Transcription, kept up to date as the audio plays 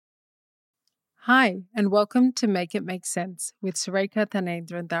Hi, and welcome to Make It Make Sense with Surekha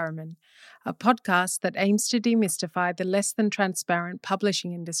Thanendran, a podcast that aims to demystify the less than transparent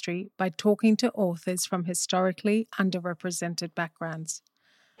publishing industry by talking to authors from historically underrepresented backgrounds.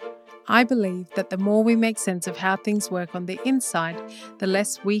 I believe that the more we make sense of how things work on the inside, the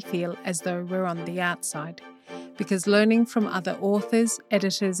less we feel as though we're on the outside. Because learning from other authors,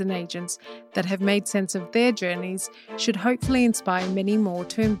 editors, and agents that have made sense of their journeys should hopefully inspire many more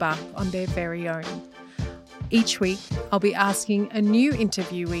to embark on their very own. Each week, I'll be asking a new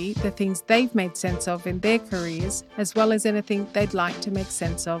interviewee the things they've made sense of in their careers, as well as anything they'd like to make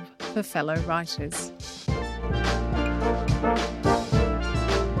sense of for fellow writers.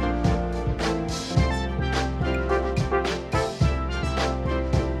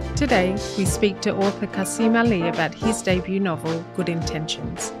 Today, we speak to author KASIM Ali about his debut novel, Good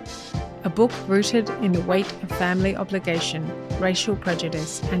Intentions, a book rooted in the weight of family obligation, racial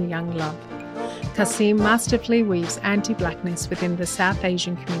prejudice, and young love. KASIM masterfully weaves anti-blackness within the South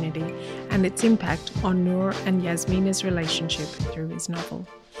Asian community and its impact on Noor and Yasmina's relationship through his novel.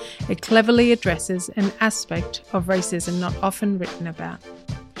 It cleverly addresses an aspect of racism not often written about.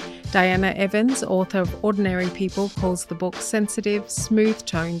 Diana Evans, author of Ordinary People, calls the book sensitive,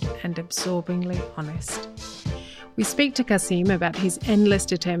 smooth-toned, and absorbingly honest. We speak to KASIM about his endless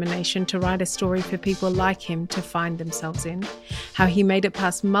determination to write a story for people like him to find themselves in, how he made it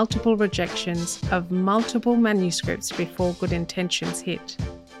past multiple rejections of multiple manuscripts before Good Intentions hit,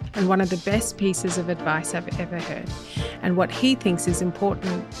 and one of the best pieces of advice I've ever heard, and what he thinks is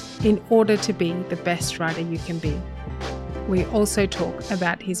important in order to be the best writer you can be. We also talk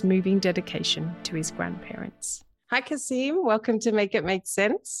about his moving dedication to his grandparents. Hi, KASIM. Welcome to Make It Make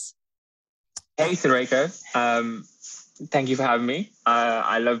Sense. Hey, Surekha. Thank you for having me.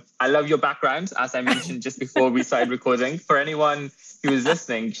 I love your background, as I mentioned just before we started recording. For anyone who is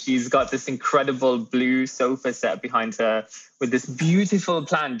listening, she's got this incredible blue sofa set behind her with this beautiful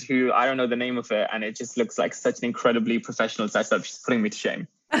plant who I don't know the name of it, and it just looks like such an incredibly professional setup. She's putting me to shame.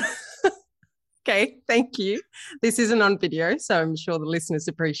 Okay, thank you. This isn't on video, so I'm sure the listeners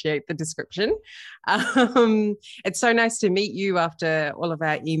appreciate the description. It's so nice to meet you after all of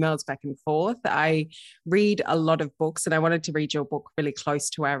our emails back and forth. I read a lot of books, and I wanted to read your book really close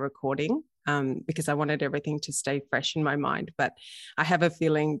to our recording because I wanted everything to stay fresh in my mind. But I have a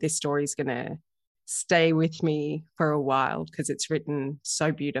feeling this story is going to stay with me for a while because it's written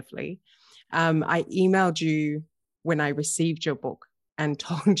so beautifully. I emailed you when I received your book and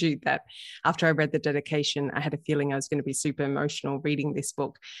told you that after I read the dedication, I had a feeling I was going to be super emotional reading this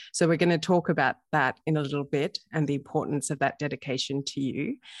book. So we're going to talk about that in a little bit and the importance of that dedication to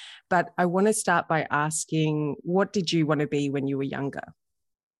you. But I want to start by asking, what did you want to be when you were younger?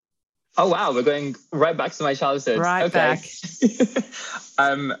 Oh, wow. We're going right back to my childhood. Right back.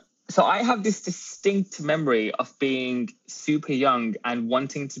 So I have this distinct memory of being super young and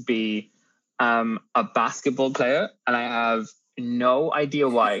wanting to be a basketball player. And I have no idea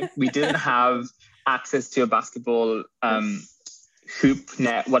why. We didn't have access to a basketball hoop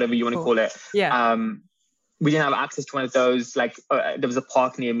net, whatever you want to call it. Yeah. We didn't have access to one of those. Like there was a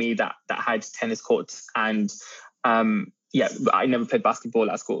park near me that had tennis courts, and I never played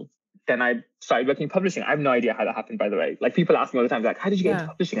basketball at school. Then I started working in publishing. I have no idea how that happened, by the way. Like people ask me all the time, like, how did you get into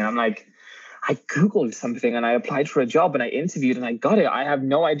publishing? And I'm like, I Googled something and I applied for a job and I interviewed and I got it. I have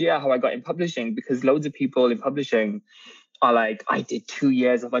no idea how I got in publishing because loads of people in publishing are like, I did 2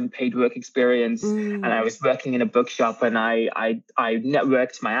 years of unpaid work experience and I was working in a bookshop and I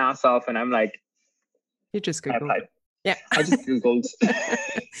networked my ass off, and I'm like, you just Googled. Yeah, I just Googled.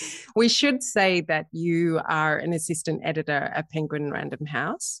 We should say that you are an assistant editor at Penguin Random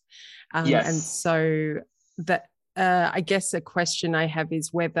House. Yes. And so that I guess a question I have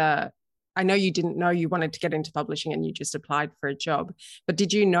is whether, I know you didn't know you wanted to get into publishing and you just applied for a job, but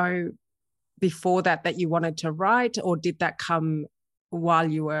did you know before that you wanted to write, or did that come while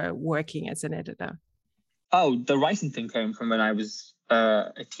you were working as an editor? Oh, the writing thing came from when I was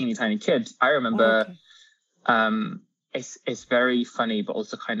a teeny tiny kid. I remember it's very funny, but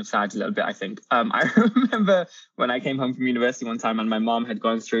also kind of sad a little bit, I think. I remember when I came home from university one time and my mom had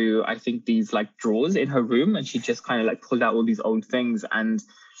gone through, I think, these like drawers in her room, and she just kind of like pulled out all these old things, and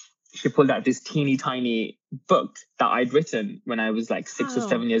she pulled out this teeny tiny book that I'd written when I was like 6 or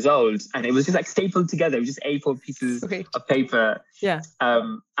 7 years old. And it was just like stapled together. It was just A4 pieces of paper. Yeah.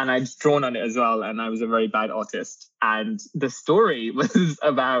 And I'd drawn on it as well. And I was a very bad artist. And the story was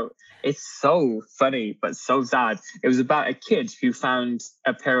about, it's so funny, but so sad. It was about a kid who found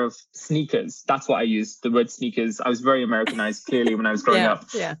a pair of sneakers. That's what I used, the word sneakers. I was very Americanized, clearly, when I was growing up.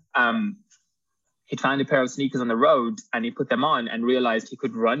 Yeah. he'd found a pair of sneakers on the road and he put them on and realized he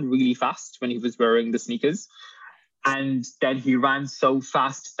could run really fast when he was wearing the sneakers. And then he ran so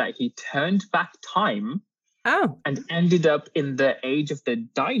fast that he turned back time and ended up in the age of the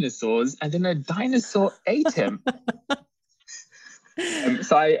dinosaurs, and then a dinosaur ate him.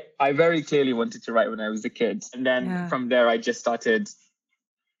 So I very clearly wanted to write when I was a kid. And then from there, I just started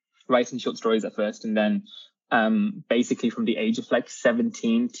writing short stories at first. And then basically from the age of like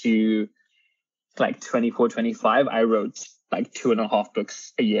 17 to like 24, 25, I wrote like 2.5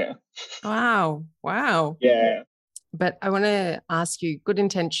 books a year. Wow. Yeah. But I want to ask you, Good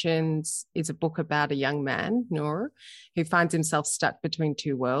Intentions is a book about a young man, Noor, who finds himself stuck between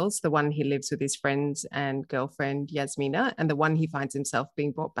two worlds, the one he lives with his friends and girlfriend, Yasmina, and the one he finds himself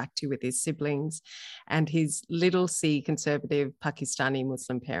being brought back to with his siblings and his little C conservative Pakistani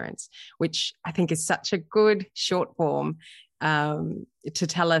Muslim parents, which I think is such a good short form to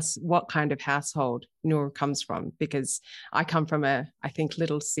tell us what kind of household Noor comes from, because I come from I think,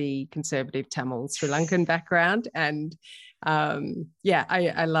 little C conservative Tamil Sri Lankan background. And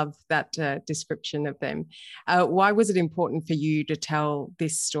I love that description of them. Why was it important for you to tell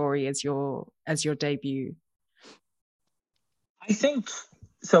this story as your debut? I think,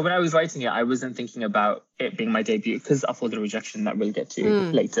 so when I was writing it, I wasn't thinking about it being my debut because of all the rejection that we'll get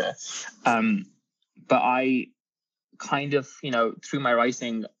to later. But I kind of, through my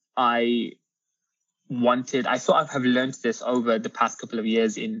writing, I sort of have learned this over the past couple of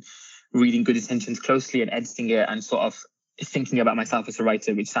years in reading Good Intentions closely and editing it and sort of thinking about myself as a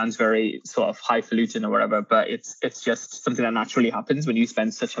writer, which sounds very sort of highfalutin or whatever, but it's just something that naturally happens when you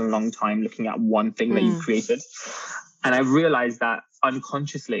spend such a long time looking at one thing that you've created. And I realized that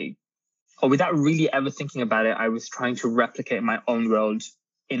unconsciously, or without really ever thinking about it, I was trying to replicate my own world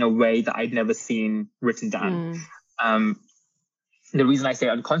in a way that I'd never seen written down. The reason I say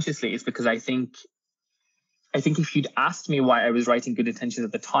unconsciously is because I think if you'd asked me why I was writing Good Intentions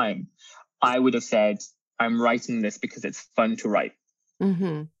at the time, I would have said, I'm writing this because it's fun to write.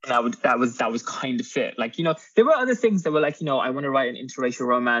 And that was kind of it. Like, there were other things that were like, I want to write an interracial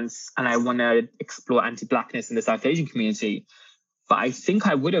romance and I want to explore anti-Blackness in the South Asian community. But I think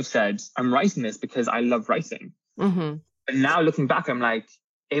I would have said, I'm writing this because I love writing. But now looking back, I'm like,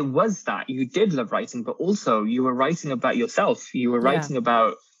 it was that you did love writing, but also you were writing about yourself. You were writing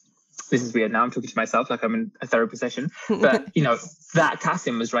about, this is weird. Now I'm talking to myself like I'm in a therapy session, but that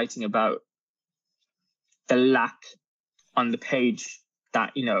Kasim was writing about the lack on the page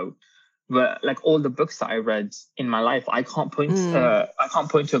that, were like all the books that I read in my life. I can't point to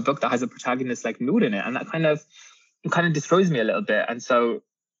a book that has a protagonist like Noor in it. And that kind of destroys me a little bit. And so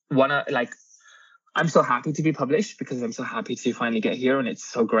I'm so happy to be published because I'm so happy to finally get here, and it's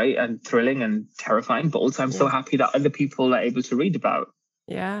so great and thrilling and terrifying. But also I'm so happy that other people are able to read about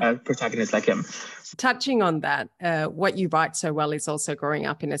protagonists like him. Touching on that, what you write so well is also growing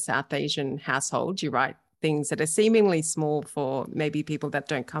up in a South Asian household. You write things that are seemingly small for maybe people that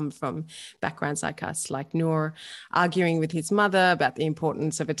don't come from backgrounds like us, like Noor arguing with his mother about the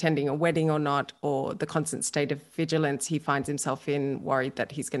importance of attending a wedding or not, or the constant state of vigilance he finds himself in, worried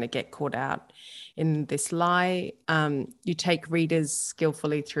that he's going to get caught out in this lie. You take readers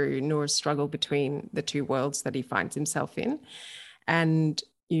skillfully through Noor's struggle between the two worlds that he finds himself in, and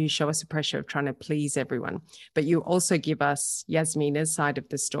you show us the pressure of trying to please everyone. But you also give us Yasmina's side of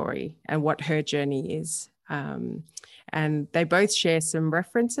the story and what her journey is. And they both share some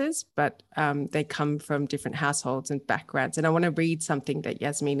references, but they come from different households and backgrounds. And I want to read something that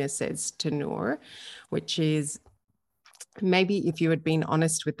Yasmina says to Noor, which is, maybe if you had been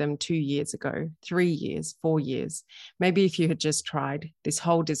honest with them 2 years ago, 3 years, 4 years, maybe if you had just tried, this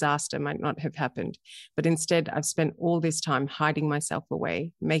whole disaster might not have happened. But instead, I've spent all this time hiding myself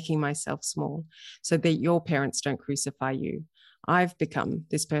away, making myself small, so that your parents don't crucify you. I've become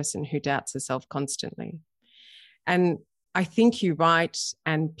this person who doubts herself constantly. And I think you write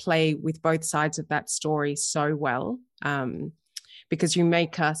and play with both sides of that story so well, because you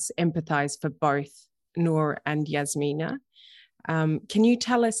make us empathize for both Noor and Yasmina. Can you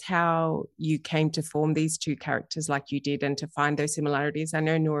tell us how you came to form these two characters like you did and to find those similarities? I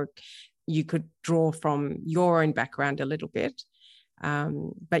know, Noor, you could draw from your own background a little bit,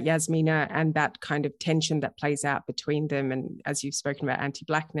 but Yasmina and that kind of tension that plays out between them, and as you've spoken about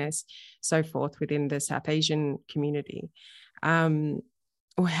anti-Blackness, so forth within the South Asian community.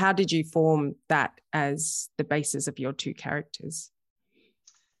 How did you form that as the basis of your two characters?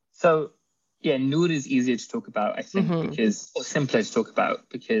 So, yeah, Noor is easier to talk about, I think, or simpler to talk about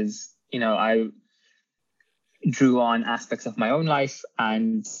because, I drew on aspects of my own life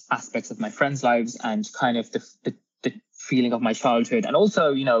and aspects of my friends' lives and kind of the feeling of my childhood, and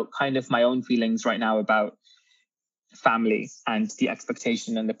also, kind of my own feelings right now about family and the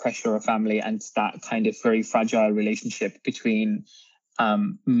expectation and the pressure of family, and that kind of very fragile relationship between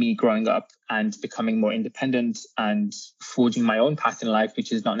me growing up and becoming more independent and forging my own path in life,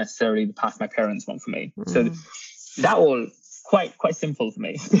 which is not necessarily the path my parents want for me. So that all quite simple for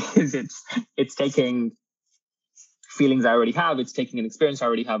me, because it's taking feelings I already have, it's taking an experience I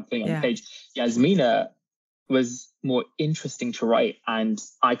already have, putting on the page. Yasmina was more interesting to write, and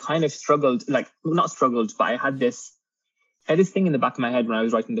I kind of struggled, not struggled, but I had this thing in the back of my head when I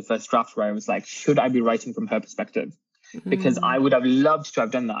was writing the first draft, where I was like, should I be writing from her perspective? Because I would have loved to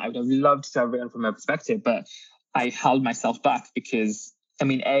have done that. I would have loved to have written from her perspective, but I held myself back because,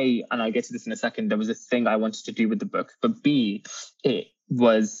 A, and I'll get to this in a second, there was a thing I wanted to do with the book, but B, it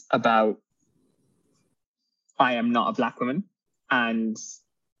was about, I am not a Black woman, and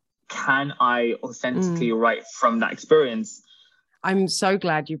can I authentically write from that experience? I'm so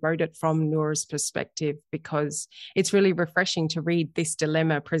glad you wrote it from Noor's perspective, because it's really refreshing to read this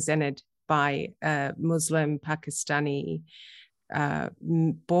dilemma presented by a Muslim Pakistani young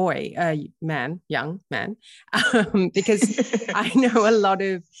man, because I know a lot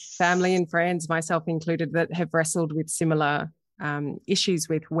of family and friends, myself included, that have wrestled with similar issues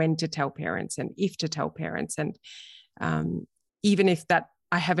with when to tell parents and if to tell parents. And even if that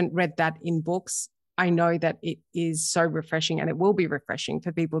I haven't read that in books, I know that it is so refreshing, and it will be refreshing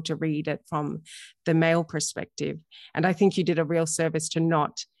for people to read it from the male perspective. And I think you did a real service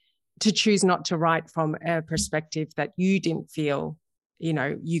to choose not to write from a perspective that you didn't feel,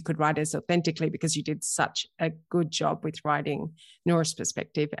 you could write as authentically, because you did such a good job with writing Noor's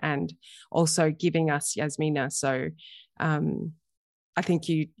perspective and also giving us Yasmina. So I think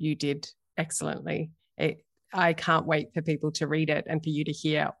you did excellently. I can't wait for people to read it and for you to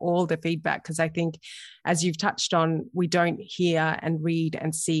hear all the feedback, because I think, as you've touched on, we don't hear and read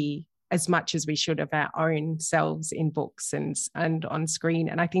and see as much as we should of our own selves in books and on screen.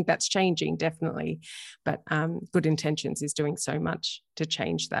 And I think that's changing, definitely. But Good Intentions is doing so much to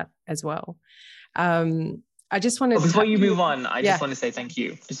change that as well. I just want to... Before you move on, I just want to say thank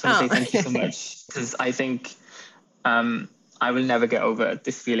you. I just want to say thank you so much, because I think I will never get over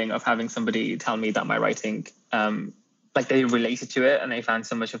this feeling of having somebody tell me that my writing, they related to it and they found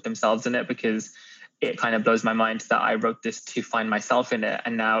so much of themselves in it, because it kind of blows my mind that I wrote this to find myself in it,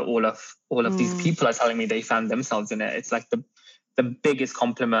 and now all of these people are telling me they found themselves in it. It's like the biggest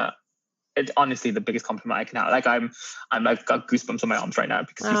compliment. It's honestly the biggest compliment I can have. I'm got goosebumps on my arms right now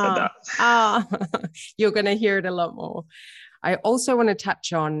because you said that. You're going to hear it a lot more. I also want to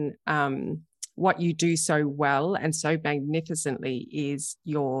touch on what you do so well and so magnificently is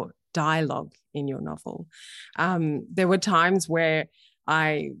your dialogue in your novel. There were times where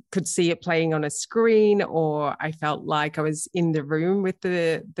I could see it playing on a screen, or I felt like I was in the room with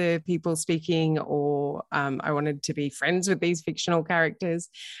the people speaking, or I wanted to be friends with these fictional characters.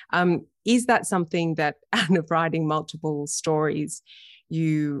 Is that something that, out of writing multiple stories,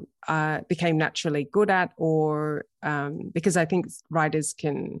 you became naturally good at, or because I think writers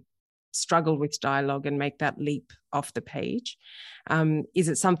can struggle with dialogue and make that leap off the page. Is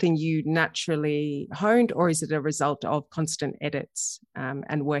it something you naturally honed, or is it a result of constant edits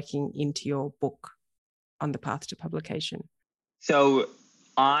and working into your book on the path to publication? So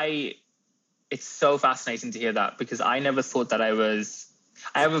it's so fascinating to hear that, because I never thought that I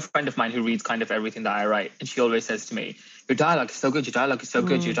have a friend of mine who reads kind of everything that I write, and she always says to me, your dialogue is so good, your dialogue is so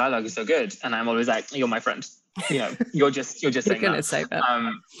good, your dialogue is so good. And I'm always like, you're my friend. You're just saying gonna say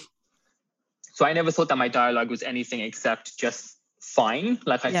that. So I never thought that my dialogue was anything except just fine.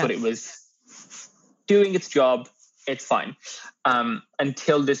 I thought it was doing its job. It's fine.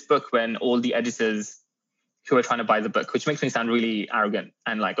 Until this book, when all the editors who are trying to buy the book, which makes me sound really arrogant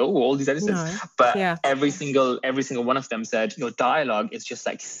and all these editors. No. But every single one of them said, your dialogue is just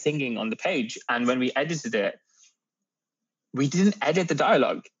like singing on the page. And when we edited it, we didn't edit the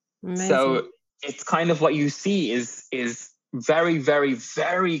dialogue. Amazing. So it's kind of what you see is very, very,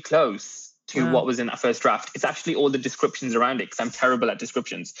 very close to what was in that first draft. It's actually all the descriptions around it, because I'm terrible at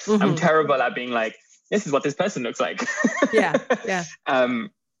descriptions. Mm-hmm. I'm terrible at being like, this is what this person looks like. Yeah.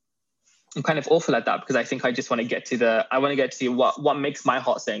 I'm kind of awful at that, because I think I just want to get to what makes my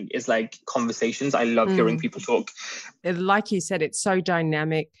heart sing is conversations. I love hearing people talk. Like you said, it's so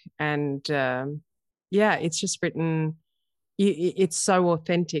dynamic, and it's just written. It's so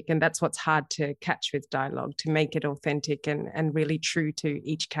authentic, and that's what's hard to catch with dialogue, to make it authentic and really true to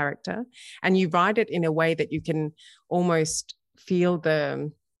each character. And you write it in a way that you can almost feel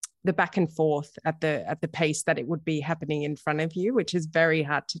the back and forth at the pace that it would be happening in front of you, which is very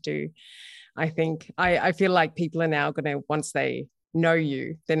hard to do. I think I feel like people are now going to, once they know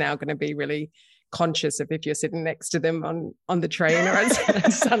you, they're now going to be really conscious of if you're sitting next to them on the train, or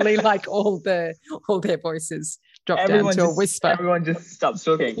suddenly like all their voices drop down to a whisper. Everyone just stops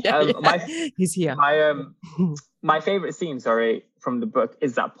talking. He's here. My favorite scene, from the book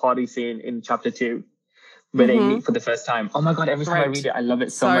is that party scene in chapter 2 where they meet for the first time. Oh my God, every time I read it, I love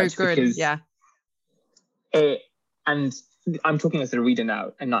it so much good. Because and I'm talking as a reader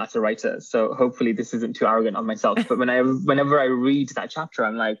now and not as a writer. So hopefully this isn't too arrogant on myself. But whenever I read that chapter,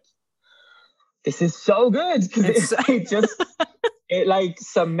 I'm like, this is so good, because it like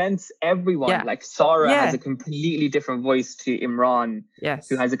cements everyone. Yeah. Like Sarah has a completely different voice to Imran,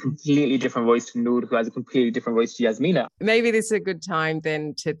 who has a completely different voice to Noor, who has a completely different voice to Yasmina. Maybe this is a good time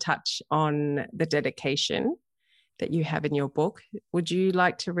then to touch on the dedication that you have in your book. Would you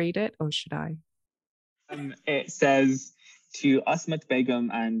like to read it, or should I? It says, to Asmat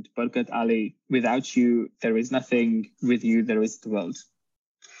Begum and Barkat Ali, without you, there is nothing. With you, there is the world.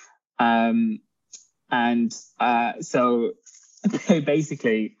 So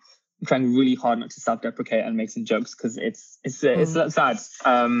basically, I'm trying really hard not to self-deprecate and make some jokes because it's sad.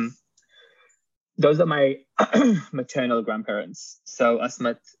 Those are my maternal grandparents. So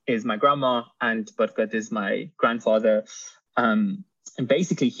Asmat is my grandma and Barkat is my grandfather. And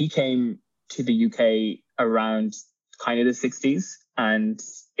basically, he came to the UK around kind of the 60s, and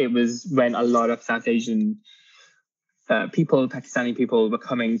it was when a lot of South Asian people, Pakistani people, were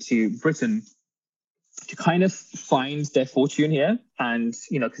coming to Britain to kind of find their fortune here. And,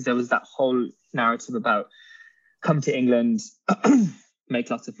 because there was that whole narrative about come to England, make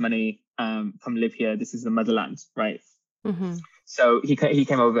lots of money, come live here. This is the motherland, right? Mm-hmm. So he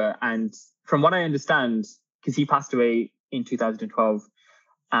came over, and from what I understand, because he passed away in 2012,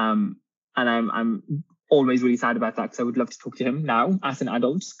 and I'm always really sad about that, because I would love to talk to him now as an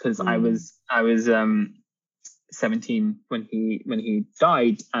adult, because I was 17 when he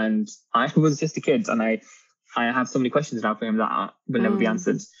died, and I was just a kid, and I have so many questions now for him that will never be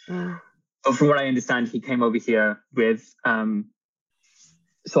answered. But from what I understand, he came over here with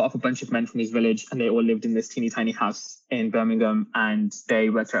sort of a bunch of men from his village, and they all lived in this teeny tiny house in Birmingham, and they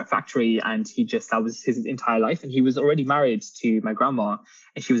worked at a factory, and that was his entire life. And he was already married to my grandma,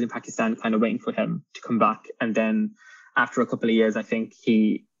 and she was in Pakistan kind of waiting for him to come back. And then after a couple of years, I think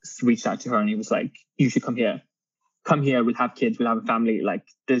he reached out to her and he was like, you should come here, we'll have kids, we'll have a family, like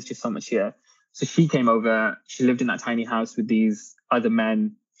there's just so much here. So she came over, she lived in that tiny house with these other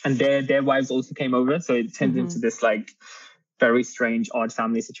men, and their wives also came over. So it turned into this like very strange, odd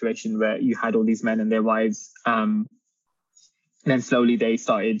family situation where you had all these men and their wives. And then slowly they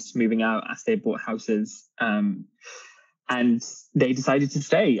started moving out as they bought houses. And they decided to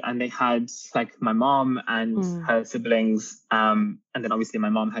stay, and they had like my mom and her siblings. And then obviously my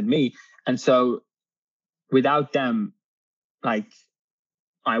mom had me. And so without them, like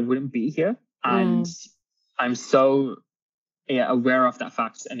I wouldn't be here. And I'm so aware of that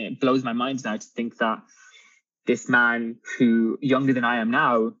fact. And it blows my mind now to think that this man who, younger than I am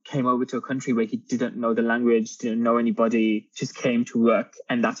now, came over to a country where he didn't know the language, didn't know anybody, just came to work.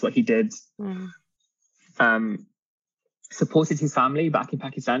 And that's what he did. Supported his family back in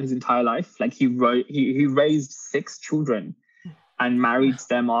Pakistan his entire life. Like he raised 6 children and married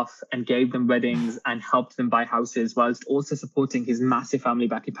them off and gave them weddings and helped them buy houses, whilst also supporting his massive family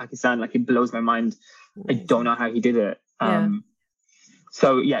back in Pakistan. Like it blows my mind. I don't know how he did it.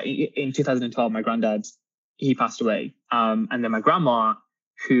 So in 2012, my granddad, he passed away. And then my grandma,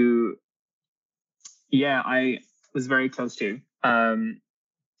 who, I was very close to.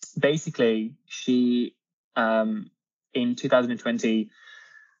 Basically, she, in 2020,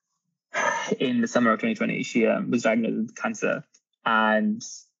 in the summer of 2020, she was diagnosed with cancer. And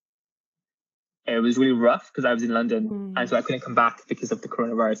it was really rough because I was in London, and so I couldn't come back because of the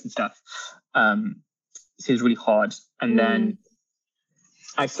coronavirus and stuff. So it was really hard. And then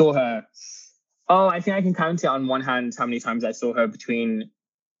I saw her. Oh, I think I can count it on one hand how many times I saw her between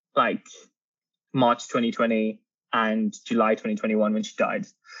like March 2020 and July 2021 when she died.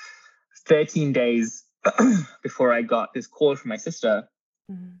 13 days before I got this call from my sister,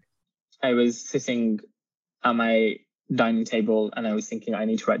 I was sitting at my dining table and I was thinking, I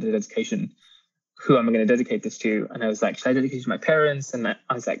need to write the dedication. Who am I going to dedicate this to? And I was like, should I dedicate it to my parents? And I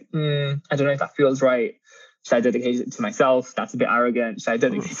was like, I don't know if that feels right. Should I dedicate it to myself? That's a bit arrogant. Should I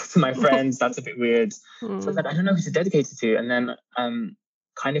dedicate it to my friends? That's a bit weird. So I was like, I don't know who to dedicate it to. And then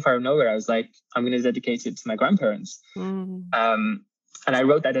kind of out of nowhere, I was like, I'm going to dedicate it to my grandparents. And I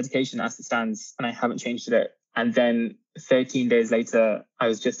wrote that dedication as it stands, and I haven't changed it. And then 13 days later, I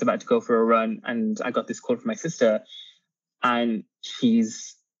was just about to go for a run, and I got this call from my sister, and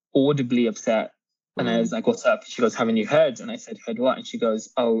she's audibly upset. And I was like, what's up? She goes, haven't you heard? And I said, heard what? And she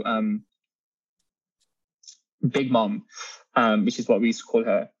goes, oh, Big Mom, which is what we used to call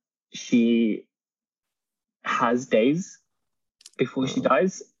her. She has days before she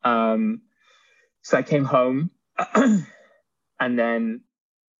dies. So I came home and then,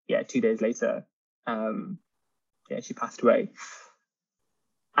 2 days later, she passed away.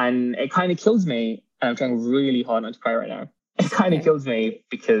 And it kind of kills me. And I'm trying really hard not to cry right now. It kind of kills me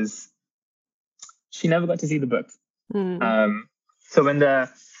because she never got to see the book. So when the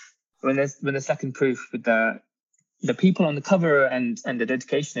second proof with the people on the cover and the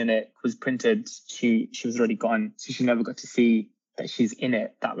dedication in it was printed, she was already gone. So she never got to see that she's in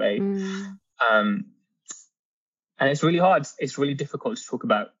it that way. And it's really hard. It's really difficult to talk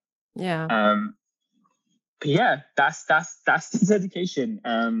about. Yeah. But yeah, that's the dedication.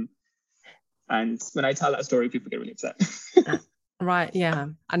 And when I tell that story, people get really upset. Right. Yeah.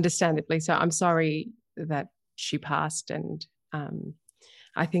 Understandably. So I'm sorry that she passed. And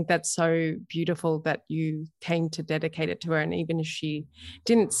I think that's so beautiful that you came to dedicate it to her. And even if she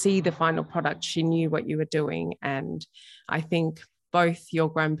didn't see the final product, she knew what you were doing. And I think both your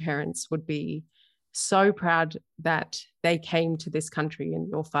grandparents would be so proud that they came to this country and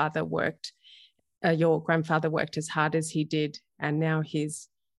your grandfather worked as hard as he did. And now his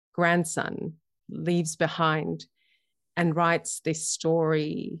grandson leaves behind and writes this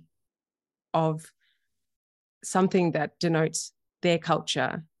story of something that denotes their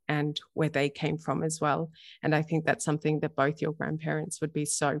culture and where they came from as well. And I think that's something that both your grandparents would be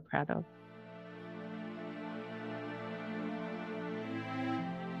so proud of.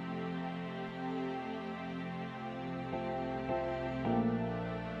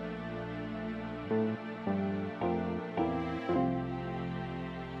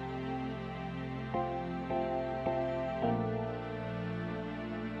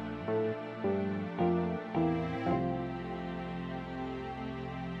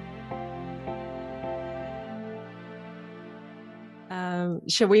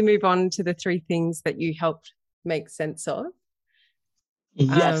 Shall we move on to the three things that you helped make sense of?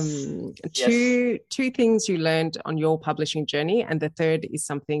 Yes. Two things you learned on your publishing journey, and the third is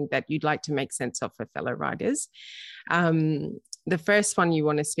something that you'd like to make sense of for fellow writers. The first one you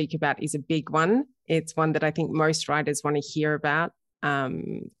want to speak about is a big one. It's one that I think most writers want to hear about,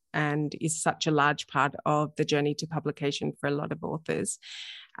 and is such a large part of the journey to publication for a lot of authors.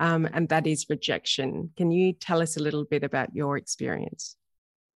 And that is rejection. Can you tell us a little bit about your experience?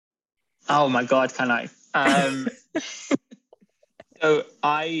 Oh my God, can I? So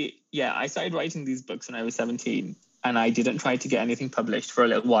I started writing these books when I was 17, and I didn't try to get anything published for a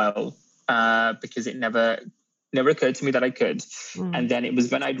little while because it never occurred to me that I could. And then it was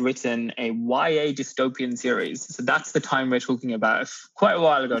when I'd written a YA dystopian series. So that's the time we're talking about, quite a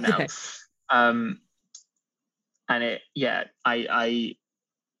while ago now. And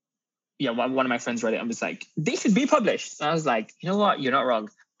one of my friends read it and was like, "They should be published." And I was like, you know what? You're not wrong.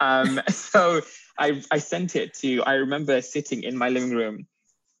 So I sent it to, I remember sitting in my living room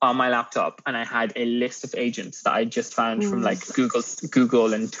on my laptop, and I had a list of agents that I just found from like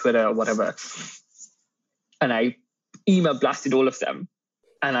Google and Twitter or whatever. And I email blasted all of them.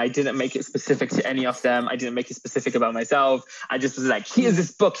 And I didn't make it specific to any of them. I didn't make it specific about myself. I just was like, here's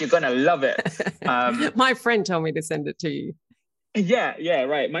this book, you're going to love it. My friend told me to send it to you. Yeah,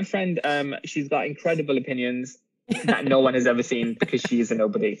 right. My friend, she's got incredible opinions that no one has ever seen because she is a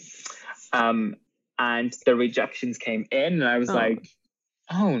nobody. And the rejections came in, and I was like,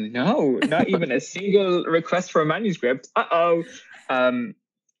 oh no, not even a single request for a manuscript. And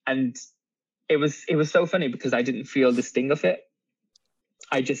it was so funny because I didn't feel the sting of it.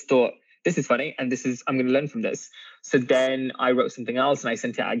 I just thought, this is funny, and I'm going to learn from this. So then I wrote something else, and I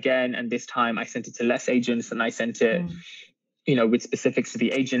sent it again, and this time I sent it to less agents, and I sent it, with specifics to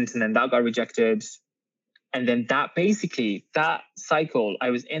the agent, and then that got rejected. And then that cycle, I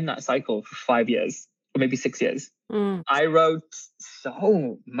was in that cycle for 5 years, or maybe 6 years. I wrote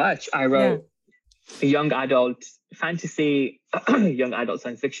so much. I wrote young adult fantasy, young adult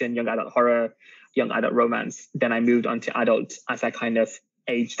science fiction, young adult horror, young adult romance. Then I moved on to adult as I kind of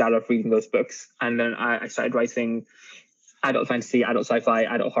aged out of reading those books. And then I started writing adult fantasy, adult sci-fi,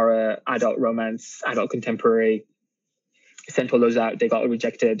 adult horror, adult romance, adult contemporary. Sent all those out, they got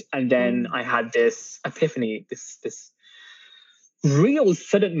rejected. And then I had this epiphany, this real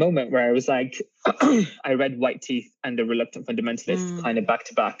sudden moment where I was like, I read White Teeth and The Reluctant Fundamentalist kind of back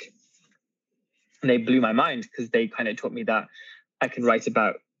to back. And they blew my mind because they kind of taught me that I can write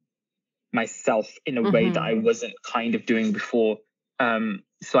about myself in a way that I wasn't kind of doing before.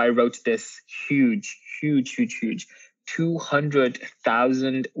 So I wrote this huge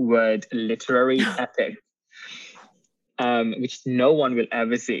 200,000 word literary epic, which no one will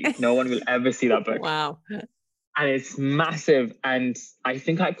ever see. No one will ever see that book. Wow. And it's massive. And I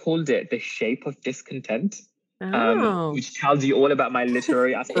think I called it The Shape of Discontent, which tells you all about my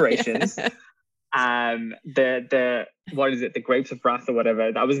literary aspirations. Yeah. The what is it? The Grapes of Wrath or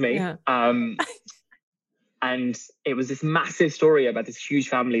whatever. That was me. Yeah. And it was this massive story about this huge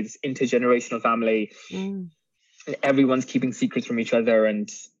family, this intergenerational family. And everyone's keeping secrets from each other. And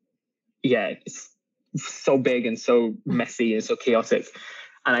yeah, it's so big and so messy and so chaotic.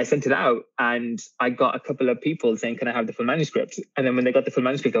 And I sent it out and I got a couple of people saying, can I have the full manuscript? And then when they got the full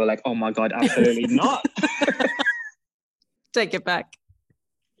manuscript, they were like, oh my God, absolutely not. Take it back.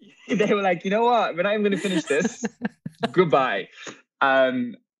 They were like, you know what? We're not even going to finish this. Goodbye. But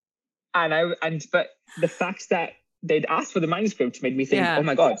the fact that they'd asked for the manuscript made me think, oh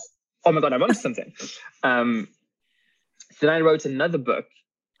my God, I'm onto something. So then I wrote another book,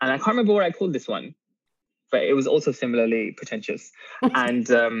 and I can't remember what I called this one, but it was also similarly pretentious. And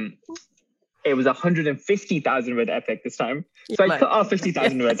it was 150,000 word epic this time. So I cut off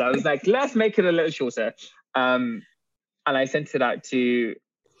 50,000 words. I was like, let's make it a little shorter. And I sent it out to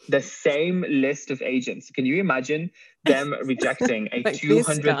the same list of agents. Can you imagine them rejecting a like 200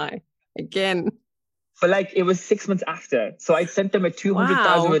 this guy again? But like it was 6 months after. So I sent them a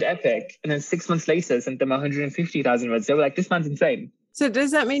 200,000 word epic, and then 6 months later sent them 150,000 words. They were like, this man's insane. So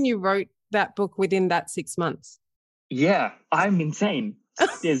does that mean you wrote that book within that 6 months? Yeah, I'm insane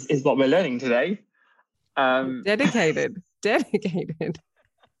is what we're learning today. Dedicated.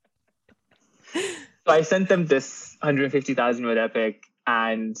 So I sent them this 150,000 word epic,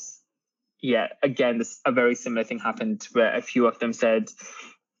 and yeah, again, a very similar thing happened where a few of them said,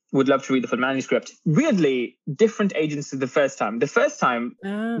 would love to read the full manuscript. Weirdly, different agents to the first time. The first time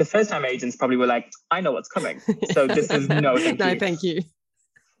agents probably were like, I know what's coming. So this is no thank you. No, thank you.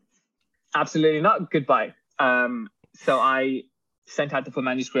 Absolutely not. Goodbye. So I sent out the full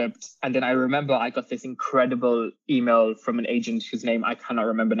manuscript, and then I remember I got this incredible email from an agent whose name I cannot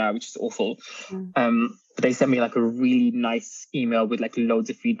remember now, which is awful. But they sent me like a really nice email with like loads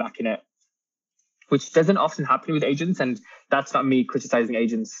of feedback in it, which doesn't often happen with agents. And that's not me criticizing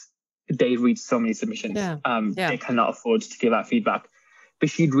agents. They read so many submissions. They cannot afford to give out feedback. But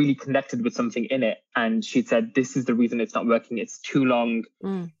she'd really connected with something in it. And she'd said, this is the reason it's not working. It's too long.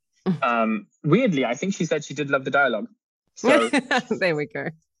 Weirdly, I think she said she did love the dialogue. So there we go.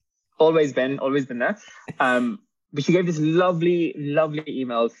 Always been there. But she gave this lovely, lovely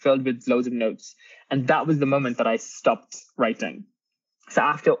email filled with loads of notes. And that was the moment that I stopped writing. So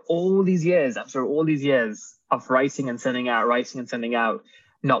after all these years of writing and sending out,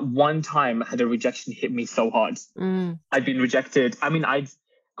 not one time had a rejection hit me so hard. I'd been rejected. I mean, I'd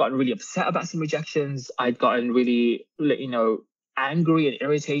gotten really upset about some rejections. I'd gotten really, angry and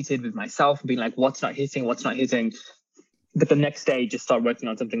irritated with myself and being like, what's not hitting? But the next day, just start working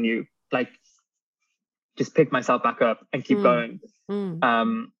on something new. Like, just pick myself back up and keep going.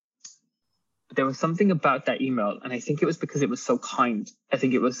 There was something about that email, and I think it was because it was so kind. I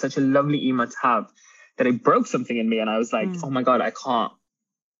think it was such a lovely email to have that it broke something in me, and I was like, oh my God, I can't.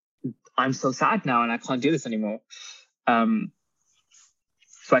 I'm so sad now, and I can't do this anymore. So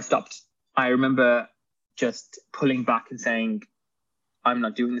I stopped. I remember just pulling back and saying, I'm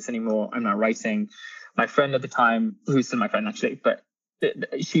not doing this anymore. I'm not writing. My friend at the time, who's still my friend actually, but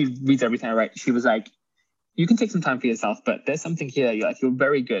she reads everything I write. She was like, you can take some time for yourself, but there's something here. You're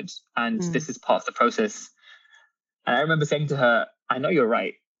very good. And this is part of the process. And I remember saying to her, I know you're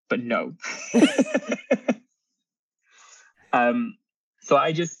right, but no. So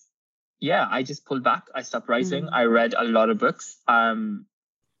I just pulled back. I stopped writing. I read a lot of books.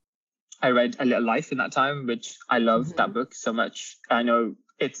 I read A Little Life in that time, which I love that book so much. I know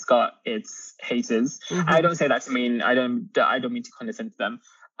it's got its haters. I don't say that to mean, I don't mean to condescend to them.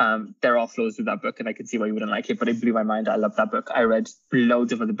 There are flaws with that book, and I can see why you wouldn't like it, but it blew my mind. I love that book. I read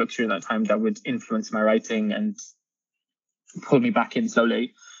loads of other books during that time that would influence my writing and pull me back in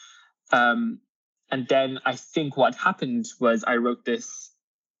slowly. And then I think what happened was I wrote this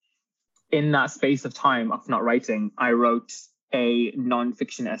in that space of time of not writing. I wrote a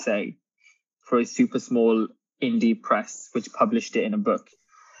non-fiction essay for a super small indie press, which published it in a book.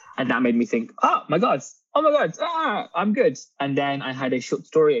 And that made me think, oh my God, I'm good. And then I had a short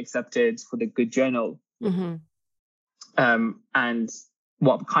story accepted for the Good Journal. And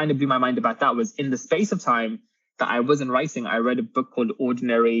what kind of blew my mind about that was in the space of time that I wasn't writing, I read a book called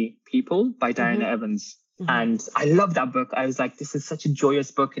Ordinary People by Diana Evans. And I love that book. I was like, this is such a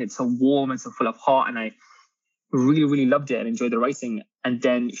joyous book, and it's so warm and so full of heart. And I really, really loved it and enjoyed the writing. And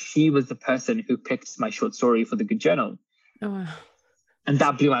then she was the person who picked my short story for the Good Journal. Oh, And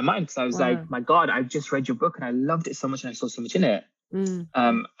that blew my mind because I was wow. like, my God, I've just read your book and I loved it so much and I saw so much in it. Mm.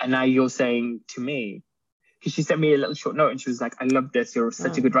 And now you're saying to me, because she sent me a little short note and she was like, I love this. You're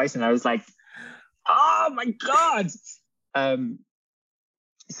such a good writer. And I was like, oh my God.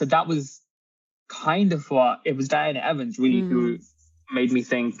 So that was kind of what it was. Diana Evans really who made me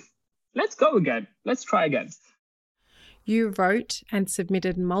think, let's go again. Let's try again. You wrote and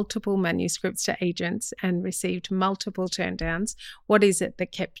submitted multiple manuscripts to agents and received multiple turndowns. What is it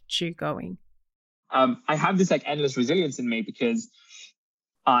that kept you going? I have this like endless resilience in me because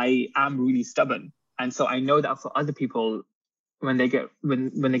I am really stubborn. And so I know that for other people, when they get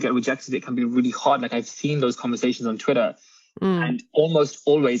rejected, it can be really hard. Like I've seen those conversations on Twitter. And almost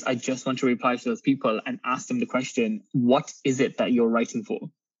always I just want to reply to those people and ask them the question, what is it that you're writing for?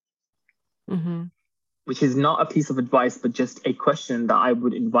 Mm-hmm. Which is not a piece of advice, but just a question that I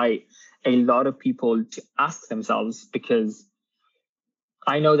would invite a lot of people to ask themselves, because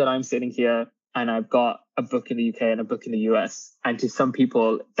I know that I'm sitting here and I've got a book in the UK and a book in the US. And to some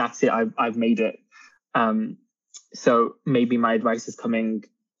people, that's it. I've made it. So maybe my advice is coming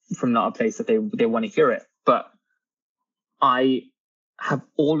from not a place that they want to hear it. But I have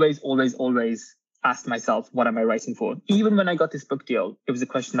always asked myself, what am I writing for? Even when I got this book deal, it was a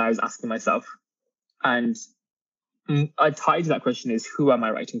question I was asking myself. And a tie to that question is, who am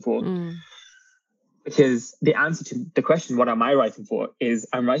I writing for? Because the answer to the question, what am I writing for, is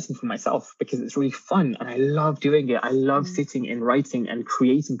I'm writing for myself because it's really fun and I love doing it. I love sitting in writing and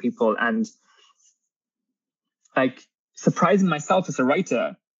creating people and like surprising myself as a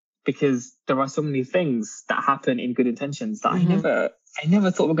writer, because there are so many things that happen in Good Intentions that I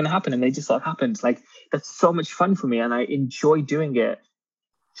never thought were going to happen, and they just sort of happened. Like that's so much fun for me and I enjoy doing it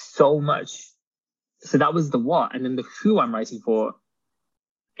so much. So that was the what. And then the who I'm writing for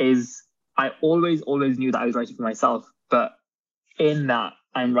is, I always knew that I was writing for myself, but in that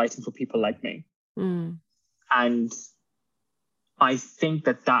I'm writing for people like me. And I think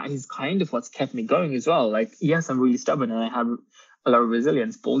that is kind of what's kept me going as well. Like, yes, I'm really stubborn and I have a lot of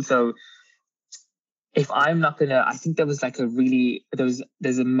resilience, but also if I'm not gonna, I think there was like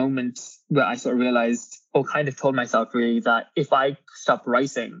there's a moment where I sort of realized, or kind of told myself really, that if I stop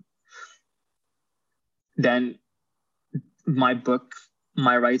writing, then my book,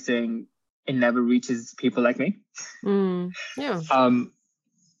 my writing, it never reaches people like me. Yeah.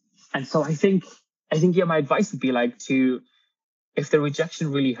 And so I think yeah, my advice would be like if the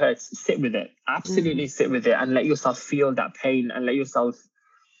rejection really hurts, sit with it. Absolutely sit with it and let yourself feel that pain and let yourself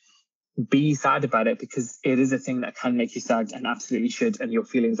be sad about it, because it is a thing that can make you sad and absolutely should, and your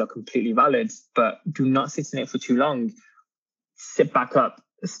feelings are completely valid. But do not sit in it for too long. Sit back up,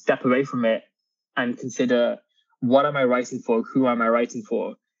 step away from it, and consider, what am I writing for? Who am I writing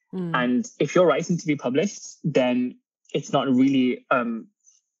for? And if you're writing to be published, then it's not really,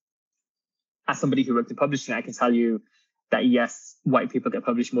 as somebody who worked in publishing, I can tell you that yes, white people get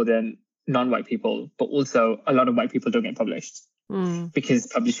published more than non-white people, but also a lot of white people don't get published because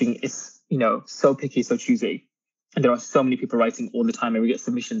publishing is, so picky, so choosy. And there are so many people writing all the time, and we get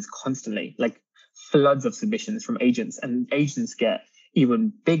submissions constantly, like floods of submissions from agents, and agents get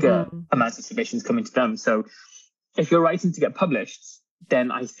even bigger amounts of submissions coming to them. So if you're writing to get published,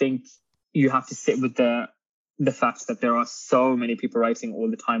 then I think you have to sit with the fact that there are so many people writing all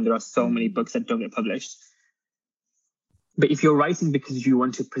the time. There are so many books that don't get published. But if you're writing because you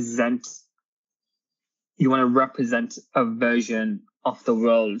want to represent a version of the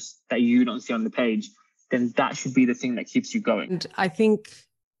world that you don't see on the page, then that should be the thing that keeps you going. And I think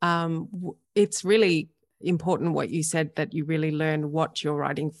it's really important what you said, that you really learn what you're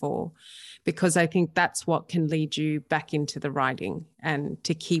writing for, because I think that's what can lead you back into the writing and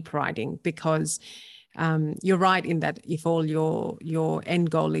to keep writing, because you're right in that if all your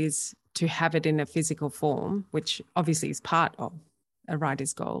end goal is to have it in a physical form, which obviously is part of a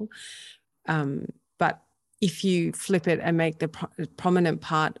writer's goal, but if you flip it and make the prominent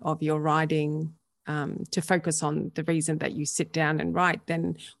part of your writing to focus on the reason that you sit down and write,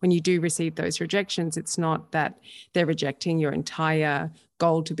 then when you do receive those rejections, it's not that they're rejecting your entire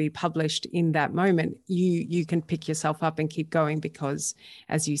goal to be published in that moment. You can pick yourself up and keep going, because,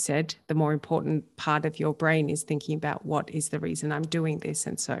 as you said, the more important part of your brain is thinking about what is the reason I'm doing this.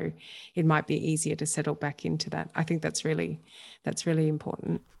 And so it might be easier to settle back into that. I think that's really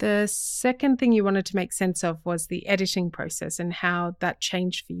important. The second thing you wanted to make sense of was the editing process and how that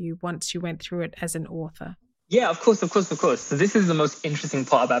changed for you once you went through it as an author. Yeah, of course. So this is the most interesting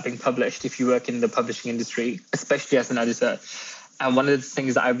part about being published if you work in the publishing industry, especially as an editor. And one of the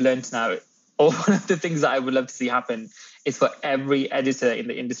things that I've learned now, or one of the things that I would love to see happen, is for every editor in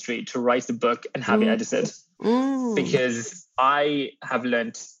the industry to write a book and have it edited. Because I have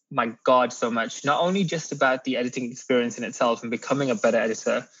learned, my God, so much, not only just about the editing experience in itself and becoming a better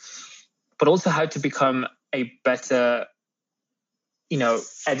editor, but also how to become a better,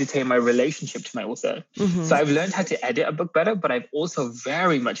 editor in my relationship to my author. So I've learned how to edit a book better, but I've also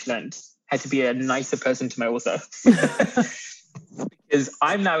very much learned how to be a nicer person to my author. Because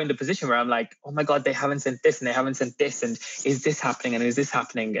I'm now in the position where I'm like, oh my God, they haven't sent this and they haven't sent this. And is this happening? And is this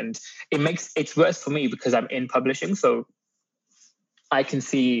happening? And it's worse for me because I'm in publishing. So I can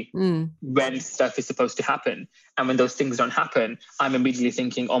see when stuff is supposed to happen. And when those things don't happen, I'm immediately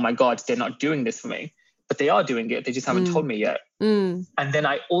thinking, oh my God, they're not doing this for me. But they are doing it. They just haven't told me yet. And then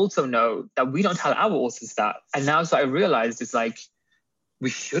I also know that we don't tell our authors that. And now so I realized it's like, we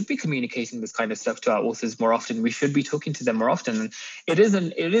should be communicating this kind of stuff to our authors more often. We should be talking to them more often. And it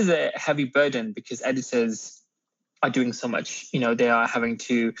is a heavy burden because editors are doing so much. They are having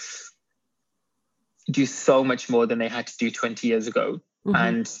to do so much more than they had to do 20 years ago.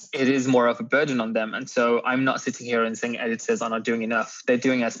 And it is more of a burden on them. And so I'm not sitting here and saying editors are not doing enough. They're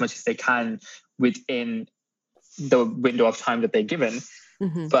doing as much as they can within the window of time that they're given.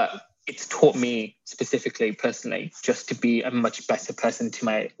 But it's taught me specifically, personally, just to be a much better person to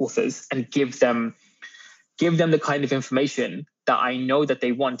my authors and give them the kind of information that I know that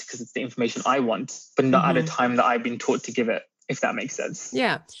they want because it's the information I want, but not at a time that I've been taught to give it, if that makes sense.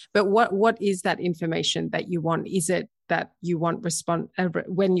 Yeah. But what is that information that you want? Is it that you want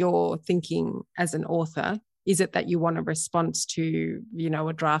when you're thinking as an author? Is it that you want a response to,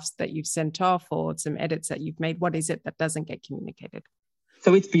 a draft that you've sent off or some edits that you've made? What is it that doesn't get communicated?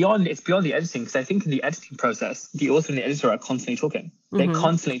 So it's beyond the editing, because I think in the editing process, the author and the editor are constantly talking. They're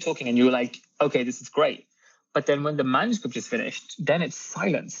constantly talking and you're like, okay, this is great. But then when the manuscript is finished, then it's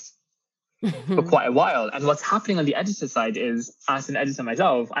silence for quite a while. And what's happening on the editor side is, as an editor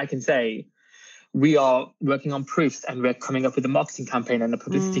myself, I can say, we are working on proofs and we're coming up with a marketing campaign and a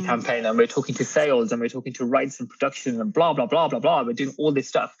publicity campaign and we're talking to sales and we're talking to rights and production and blah, blah, blah, blah, blah. We're doing all this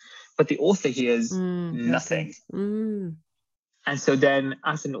stuff. But the author hears nothing. And so then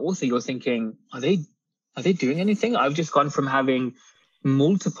as an author, you're thinking, are they doing anything? I've just gone from having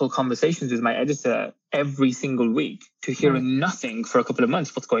multiple conversations with my editor every single week to hearing nothing for a couple of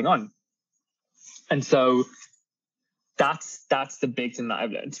months. What's going on? And so that's the big thing that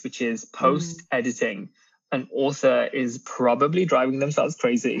I've learned, which is post-editing, an author is probably driving themselves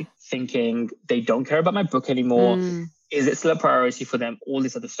crazy, thinking they don't care about my book anymore. Is it still a priority for them? All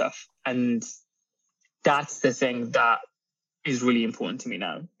this other stuff. And that's the thing that is really important to me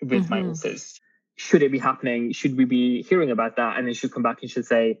now with my authors. Should it be happening? Should we be hearing about that? And they should come back and should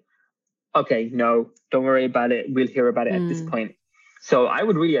say, okay, no, don't worry about it. We'll hear about it at this point. So I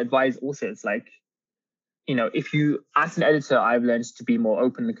would really advise authors, like, if you, as an editor, I've learned to be more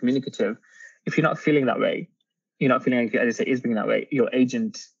open and communicative. If you're not feeling that way, you're not feeling like your editor is being that way, your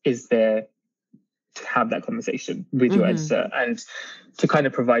agent is there to have that conversation with your editor and to kind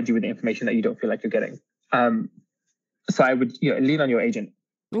of provide you with the information that you don't feel like you're getting. So I would lean on your agent.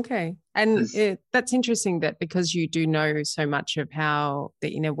 Okay. And that's interesting that because you do know so much of how the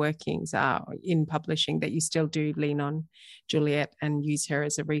inner workings are in publishing, that you still do lean on Juliet and use her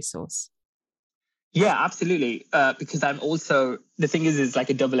as a resource. Yeah, absolutely. Because I'm also, the thing is like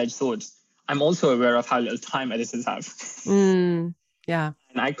a double-edged sword. I'm also aware of how little time editors have. Yeah.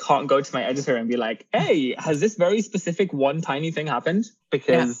 And I can't go to my editor and be like, hey, has this very specific one tiny thing happened?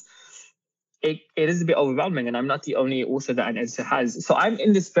 Because it is a bit overwhelming and I'm not the only author that an editor has. So I'm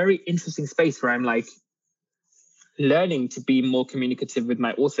in this very interesting space where I'm like learning to be more communicative with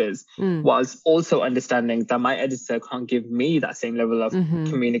my authors whilst also understanding that my editor can't give me that same level of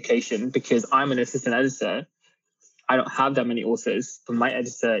communication because I'm an assistant editor. I don't have that many authors, but my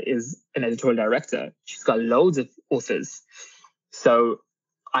editor is an editorial director. She's got loads of authors. So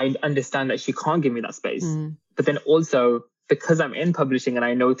I understand that she can't give me that space. But then also, because I'm in publishing and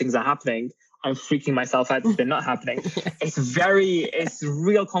I know things are happening, I'm freaking myself out that they're not happening. It's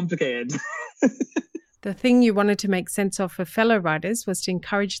real complicated. The thing you wanted to make sense of for fellow writers was to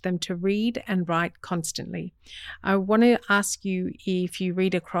encourage them to read and write constantly. I want to ask you if you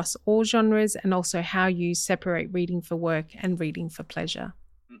read across all genres and also how you separate reading for work and reading for pleasure.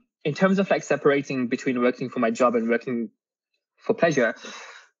 In terms of like separating between working for my job and working for pleasure,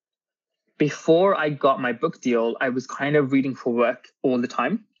 before I got my book deal, I was kind of reading for work all the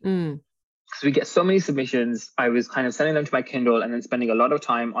time. Because we get so many submissions, I was kind of sending them to my Kindle and then spending a lot of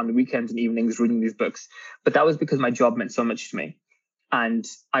time on the weekends and evenings reading these books. But that was because my job meant so much to me. And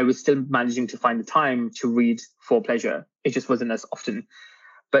I was still managing to find the time to read for pleasure. It just wasn't as often.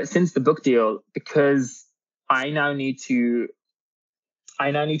 But since the book deal, because I now need to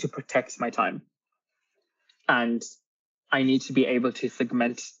protect my time, and I need to be able to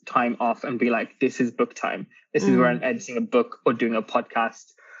segment time off and be like, this is book time. This is where I'm editing a book or doing a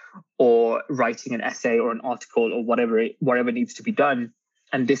podcast or writing an essay or an article or whatever needs to be done.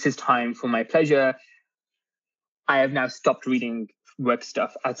 And this is time for my pleasure. I have now stopped reading work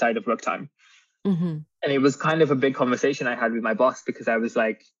stuff outside of work time. Mm-hmm. And it was kind of a big conversation I had with my boss, because I was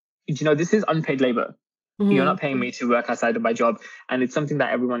like, this is unpaid labor. Mm-hmm. You're not paying me to work outside of my job. And it's something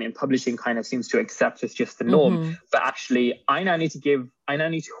that everyone in publishing kind of seems to accept as just the norm. Mm-hmm. But actually, I now need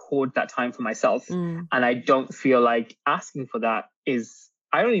to hoard that time for myself. And I don't feel like asking for that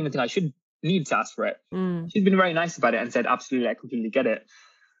I don't even think I should need to ask for it. She's been very nice about it and said, absolutely, I completely get it.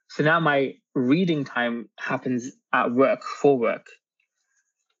 So now my reading time happens at work, for work,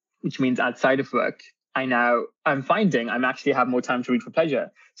 which means outside of work. I'm finding I'm actually have more time to read for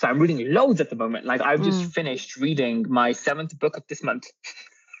pleasure. So I'm reading loads at the moment. Like I've just finished reading my 7th book of this month.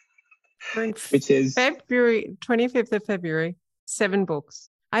 Which is February, 25th of February, 7 books.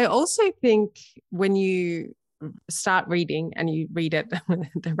 I also think when you start reading and you read at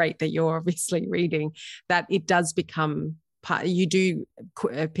the rate that you're obviously reading, that it does become you do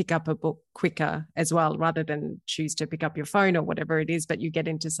pick up a book quicker as well, rather than choose to pick up your phone or whatever it is, but you get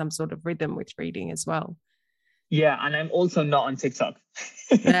into some sort of rhythm with reading as well. Yeah, and I'm also not on TikTok.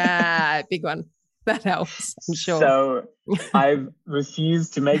 Big one. That helps, I'm sure. So I've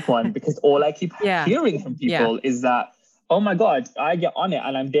refused to make one, because all I keep hearing from people is that, oh my God, I get on it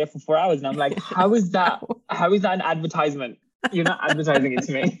and I'm there for 4 hours. And I'm like, how is that? How is that an advertisement? You're not advertising it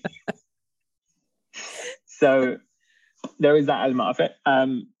to me. So there is that element of it.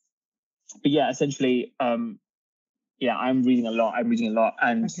 But yeah, essentially, I'm reading a lot.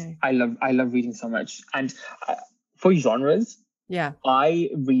 And I love reading so much. And for genres,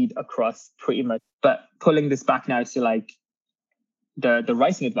 I read across pretty much. But pulling this back now to like the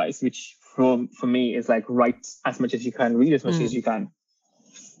writing advice, which for me is like, write as much as you can, read as much as you can.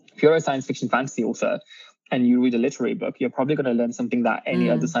 If you're a science fiction fantasy author and you read a literary book, you're probably going to learn something that any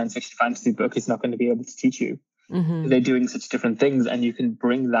other science fiction fantasy book is not going to be able to teach you. They're doing such different things, and you can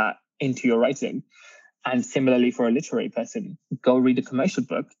bring that into your writing. And similarly, for a literary person, go read a commercial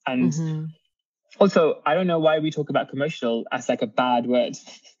book. And also, I don't know why we talk about commercial as like a bad word,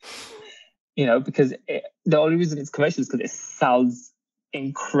 because the only reason it's commercial is because it sells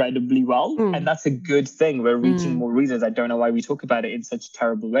incredibly well. And that's a good thing. We're reaching more readers. I don't know why we talk about it in such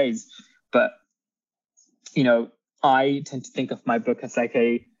terrible ways. But, I tend to think of my book as like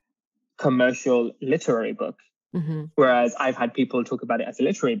a commercial literary book. Whereas I've had people talk about it as a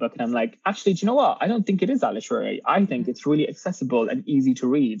literary book, and I'm like, actually, do you know what? I don't think it is that literary. I think it's really accessible and easy to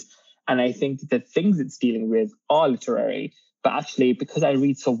read. And I think the things it's dealing with are literary. But actually, because I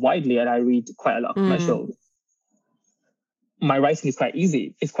read so widely and I read quite a lot of commercial, my writing is quite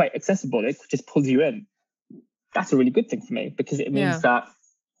easy. It's quite accessible. It just pulls you in. That's a really good thing for me, because it means that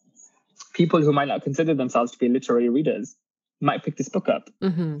people who might not consider themselves to be literary readers might pick this book up.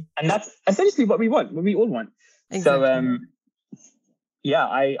 And that's essentially what we want, what we all want. Exactly. So,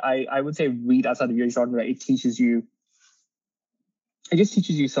 I would say read outside of your genre. It just teaches you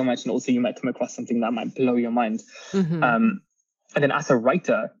so much. And also you might come across something that might blow your mind. And then as a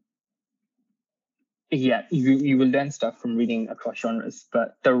writer, you will learn stuff from reading across genres.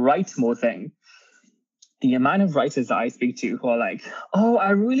 But the write more thing, the amount of writers that I speak to who are like, oh,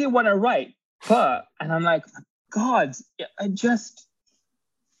 I really want to write, and I'm like, God, I just...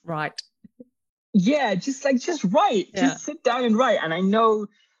 Right. Yeah, just write. Just sit down and write. And I know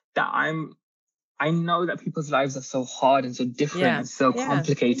that people's lives are so hard and so different and so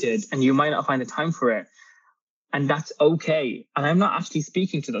complicated, and you might not find the time for it. And that's okay. And I'm not actually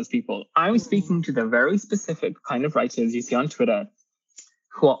speaking to those people. I'm speaking to the very specific kind of writers you see on Twitter,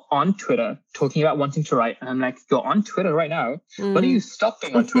 who are on Twitter talking about wanting to write. And I'm like, you're on Twitter right now. What are you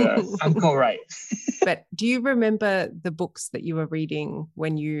stopping on Twitter? And go write. But do you remember the books that you were reading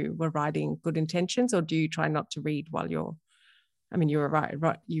when you were writing Good Intentions, or do you try not to read while you were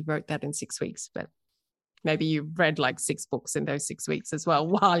right, you wrote that in 6 weeks, but maybe you read like 6 books in those 6 weeks as well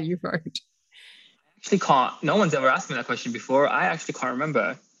while you wrote? I actually can't. No one's ever asked me that question before. I actually can't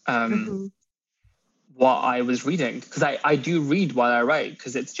remember what I was reading, because I do read while I write,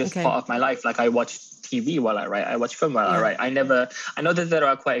 because it's just part of my life. Like I watch TV while I write, I watch film while I write. I know that there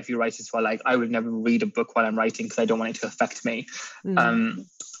are quite a few writers who are like, I would never read a book while I'm writing because I don't want it to affect me.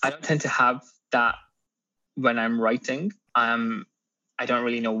 I don't tend to have that when I'm writing. I don't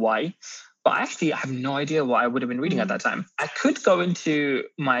really know why, but I actually have no idea what I would have been reading at that time. I could go into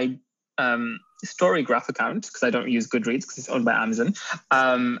my Storygraph account, because I don't use Goodreads because it's owned by Amazon,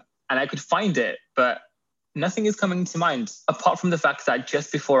 and I could find it, but nothing is coming to mind apart from the fact that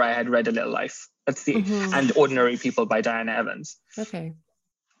just before I had read A Little Life. Let's see. And Ordinary People by Diana Evans. Okay.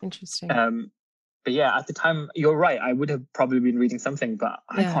 Interesting. But yeah, at the time, you're right. I would have probably been reading something, but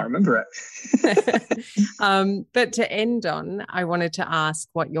I can't remember it. But to end on, I wanted to ask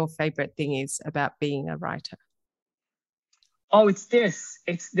what your favorite thing is about being a writer. Oh, it's this.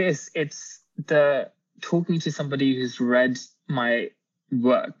 It's the talking to somebody who's read my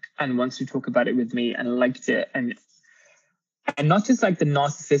work and wants to talk about it with me and liked it. And not just like the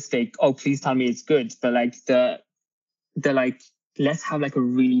narcissistic, oh, please tell me it's good, but like the like, let's have like a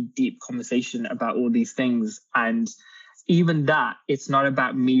really deep conversation about all these things. And even that, it's not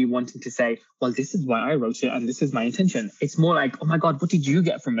about me wanting to say, well, this is why I wrote it and this is my intention. It's more like, oh my God, what did you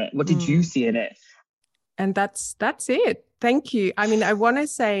get from it? What did you see in it? And that's it. Thank you. I mean, I want to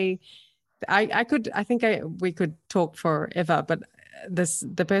say, we could talk forever, but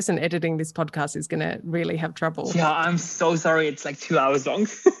the person editing this podcast is going to really have trouble. Yeah, I'm so sorry. It's like 2 hours long.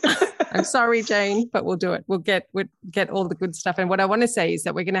 I'm sorry, Jane, but we'll do it. We'll get all the good stuff. And what I want to say is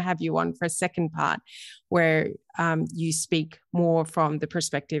that we're going to have you on for a second part where you speak more from the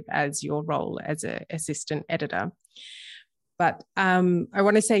perspective as your role as an assistant editor. But I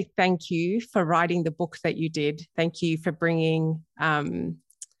want to say thank you for writing the book that you did. Thank you for bringing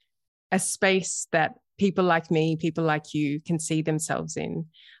a space that people like me, people like you can see themselves in.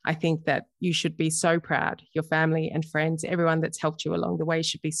 I think that you should be so proud. Your family and friends, everyone that's helped you along the way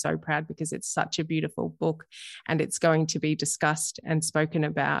should be so proud because it's such a beautiful book and it's going to be discussed and spoken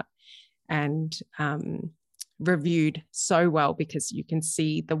about and reviewed so well because you can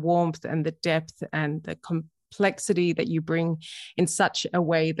see the warmth and the depth and the complexity that you bring in such a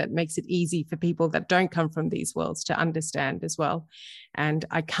way that makes it easy for people that don't come from these worlds to understand as well. And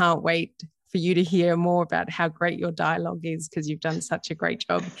I can't wait for you to hear more about how great your dialogue is because you've done such a great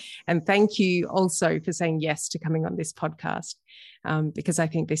job. And thank you also for saying yes to coming on this podcast because I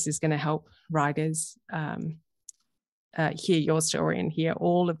think this is going to help writers hear your story and hear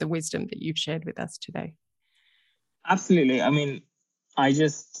all of the wisdom that you've shared with us today. Absolutely. I mean, I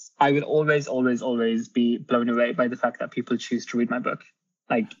would always be blown away by the fact that people choose to read my book.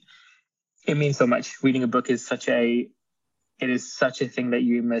 Like, it means so much. Reading a book is such a thing that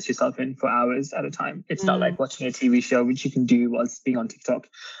you immerse yourself in for hours at a time. It's not like watching a TV show, which you can do whilst being on TikTok,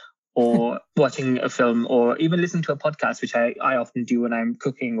 or watching a film, or even listening to a podcast, which I often do when I'm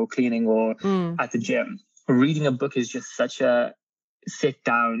cooking or cleaning or at the gym. Reading a book is just such a sit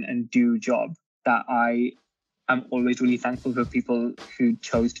down and do job that I'm always really thankful for people who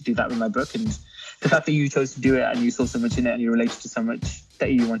chose to do that with my book. And the fact that you chose to do it and you saw so much in it and you related to so much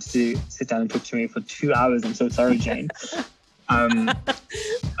that you wanted to sit down and talk to me for 2 hours. I'm so sorry, Jane.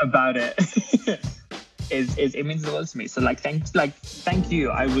 About it it means the world to me. So thank you.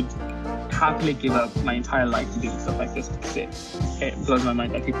 I would happily give up my entire life to do stuff like this because it blows my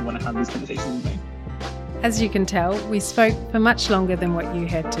mind that people want to have these conversations with me. As you can tell, we spoke for much longer than what you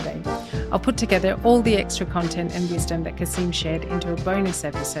heard today. I'll put together all the extra content and wisdom that Kasim shared into a bonus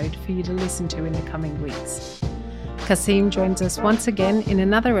episode for you to listen to in the coming weeks. Kasim joins us once again in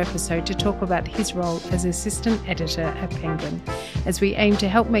another episode to talk about his role as assistant editor at Penguin, as we aim to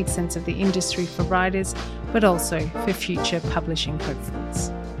help make sense of the industry for writers, but also for future publishing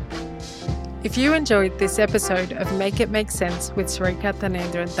hopefuls. If you enjoyed this episode of Make It Make Sense with Sarika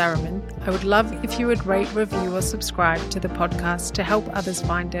Thanendra Tharaman, I would love if you would rate, review or subscribe to the podcast to help others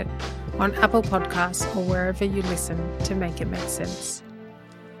find it on Apple Podcasts or wherever you listen to Make It Make Sense.